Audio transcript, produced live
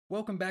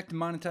Welcome back to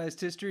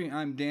Monetized History.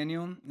 I'm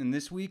Daniel, and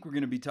this week we're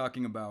going to be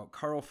talking about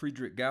Carl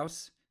Friedrich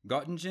Gauss,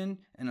 Gottingen,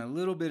 and a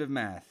little bit of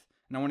math.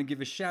 And I want to give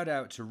a shout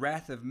out to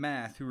Wrath of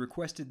Math, who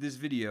requested this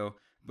video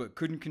but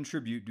couldn't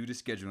contribute due to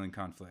scheduling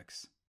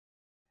conflicts.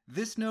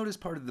 This note is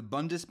part of the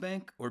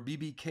Bundesbank or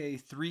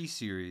BBK3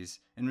 series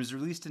and was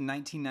released in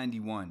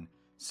 1991,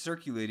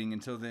 circulating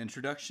until the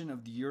introduction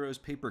of the euro's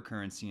paper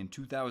currency in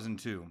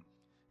 2002.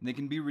 And they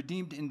can be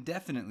redeemed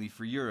indefinitely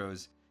for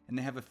euros, and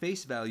they have a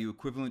face value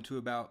equivalent to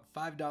about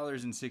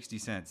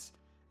 $5.60.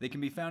 They can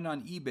be found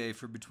on eBay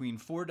for between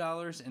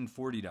 $4 and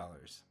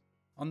 $40.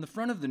 On the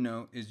front of the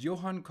note is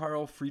Johann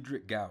Carl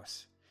Friedrich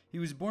Gauss. He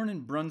was born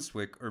in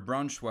Brunswick or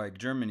Braunschweig,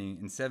 Germany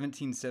in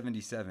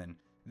 1777,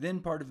 then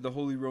part of the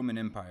Holy Roman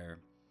Empire.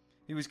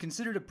 He was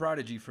considered a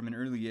prodigy from an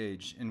early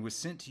age and was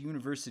sent to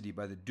university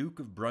by the Duke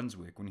of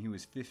Brunswick when he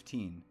was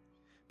 15.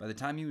 By the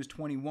time he was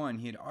 21,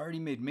 he had already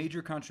made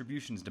major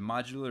contributions to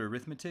modular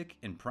arithmetic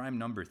and prime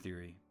number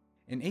theory.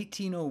 In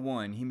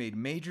 1801, he made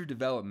major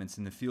developments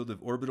in the field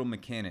of orbital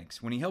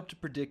mechanics when he helped to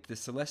predict the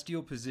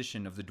celestial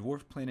position of the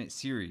dwarf planet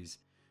Ceres,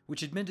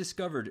 which had been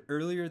discovered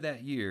earlier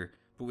that year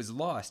but was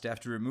lost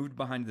after it moved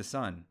behind the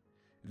sun.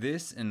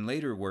 This and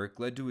later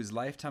work led to his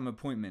lifetime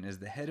appointment as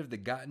the head of the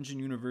Gottingen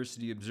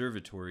University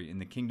Observatory in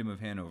the Kingdom of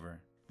Hanover.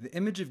 The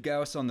image of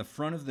Gauss on the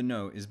front of the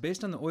note is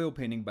based on the oil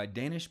painting by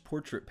Danish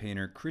portrait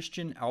painter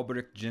Christian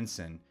Albrecht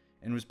Jensen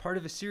and was part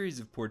of a series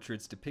of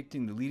portraits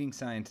depicting the leading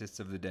scientists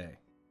of the day.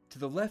 To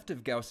the left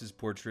of Gauss's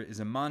portrait is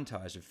a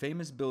montage of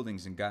famous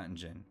buildings in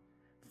Gottingen.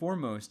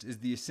 Foremost is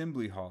the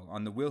Assembly Hall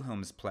on the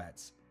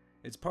Wilhelmsplatz.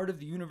 It's part of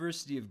the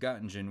University of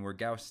Gottingen where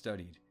Gauss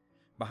studied.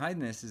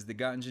 Behind this is the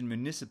Gottingen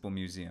Municipal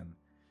Museum.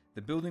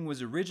 The building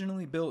was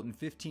originally built in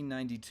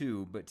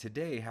 1592, but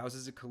today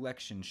houses a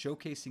collection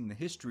showcasing the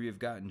history of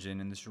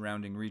Gottingen and the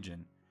surrounding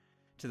region.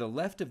 To the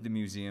left of the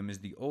museum is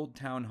the Old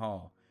Town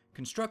Hall,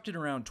 constructed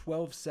around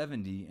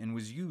 1270 and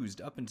was used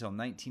up until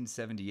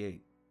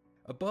 1978.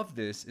 Above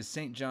this is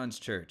St. John's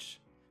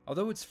Church.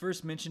 Although it's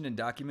first mentioned in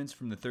documents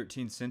from the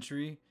 13th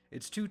century,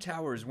 its two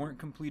towers weren't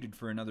completed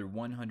for another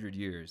 100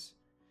 years.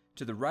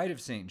 To the right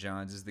of St.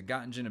 John's is the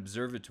Gottingen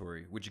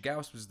Observatory, which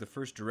Gauss was the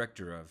first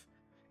director of.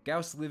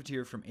 Gauss lived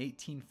here from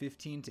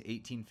 1815 to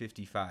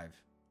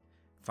 1855.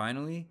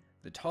 Finally,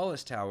 the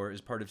tallest tower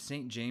is part of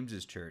St.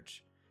 James's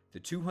Church. The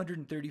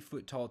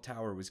 230-foot tall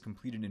tower was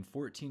completed in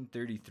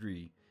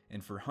 1433,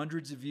 and for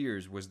hundreds of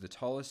years was the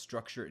tallest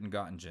structure in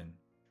Gottingen.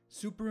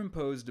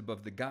 Superimposed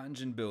above the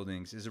Gottingen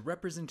buildings is a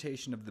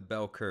representation of the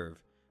bell curve,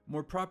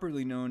 more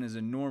properly known as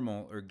a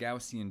normal or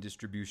Gaussian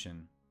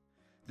distribution.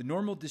 The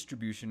normal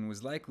distribution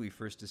was likely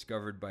first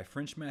discovered by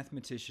French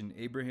mathematician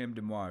Abraham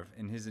de Moivre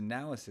in his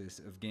analysis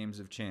of games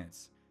of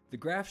chance. The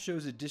graph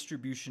shows a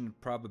distribution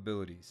of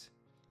probabilities.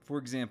 For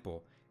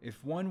example,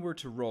 if one were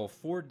to roll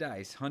 4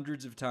 dice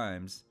hundreds of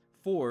times,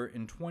 4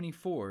 and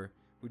 24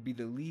 would be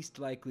the least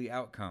likely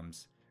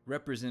outcomes,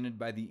 represented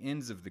by the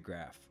ends of the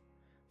graph.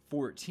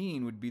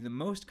 14 would be the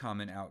most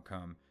common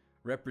outcome,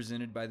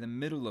 represented by the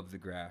middle of the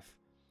graph,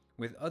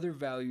 with other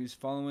values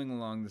following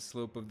along the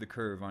slope of the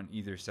curve on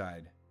either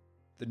side.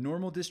 The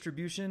normal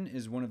distribution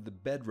is one of the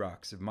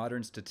bedrocks of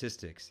modern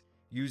statistics,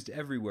 used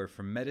everywhere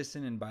from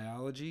medicine and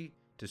biology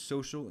to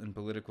social and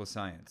political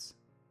science.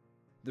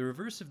 The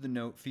reverse of the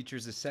note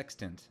features a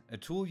sextant, a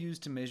tool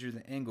used to measure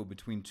the angle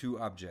between two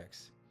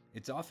objects.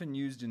 It's often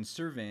used in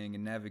surveying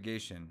and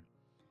navigation.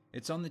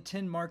 It's on the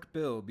 10-mark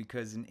bill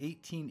because in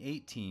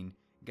 1818,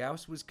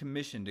 Gauss was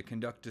commissioned to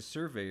conduct a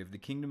survey of the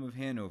Kingdom of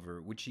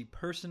Hanover, which he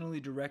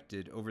personally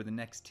directed over the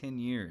next 10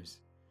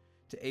 years.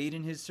 To aid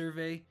in his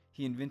survey,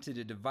 he invented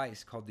a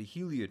device called the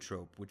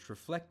heliotrope, which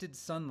reflected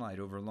sunlight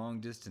over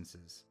long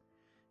distances.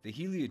 The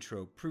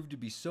heliotrope proved to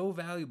be so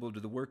valuable to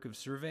the work of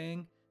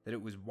surveying that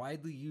it was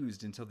widely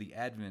used until the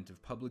advent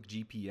of public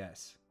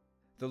GPS.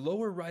 The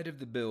lower right of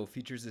the bill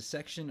features a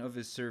section of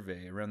his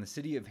survey around the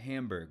city of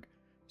Hamburg.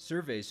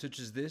 Surveys such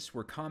as this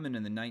were common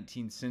in the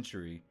 19th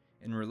century,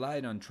 and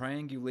relied on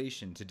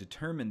triangulation to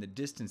determine the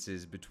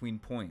distances between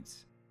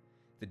points.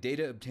 The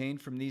data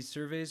obtained from these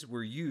surveys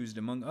were used,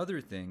 among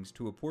other things,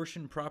 to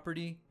apportion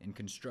property and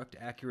construct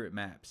accurate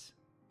maps.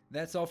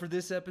 That's all for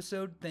this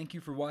episode. Thank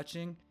you for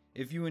watching.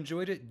 If you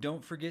enjoyed it,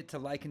 don't forget to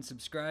like and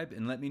subscribe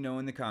and let me know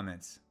in the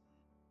comments.